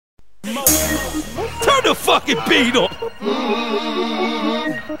Turn the fucking beat up.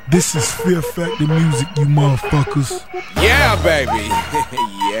 This is Fear Factor music, you motherfuckers. Yeah, baby.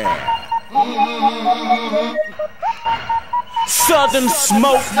 Yeah. Southern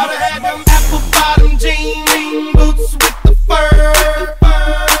smoke. Gotta have them apple bottom jean boots with the fur.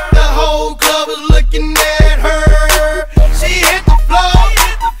 The whole club was looking at her. She hit the floor.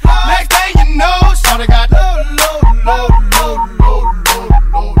 Next thing you know, shawty got low.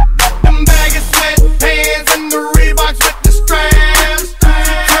 Them baggy sweatpants and the Reeboks with the straps.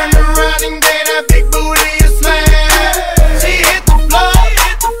 Turned around and gave that big booty a slam. She hit the floor.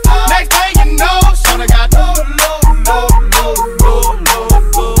 Next thing you know, shawty got low.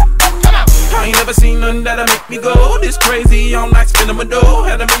 I ain't never seen nothing that'll make me go this crazy. I'm like spinning my dough.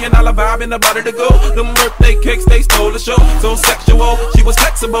 Had $1 million vibe in the body to go. Them birthday cakes, they stole the show. So sexual, she was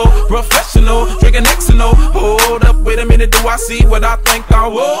flexible, professional, drinking Xano. Hold up, wait a minute, do I see what I think I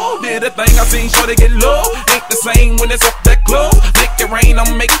will? Did a thing I seen, sure to get low. Ain't the same when it's up that close. Make it rain,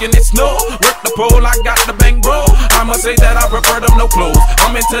 I'm making it snow. Work the pole, I got the bang bro. I must say that I prefer them no clothes.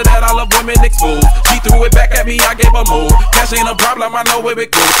 I'm into that, I love women exposed. She threw it back at me, I gave her more. Cash ain't a problem, I know where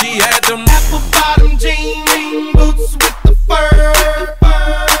it goes. She had them apple bottom jean boots with the fur.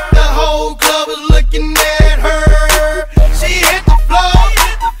 The whole club was looking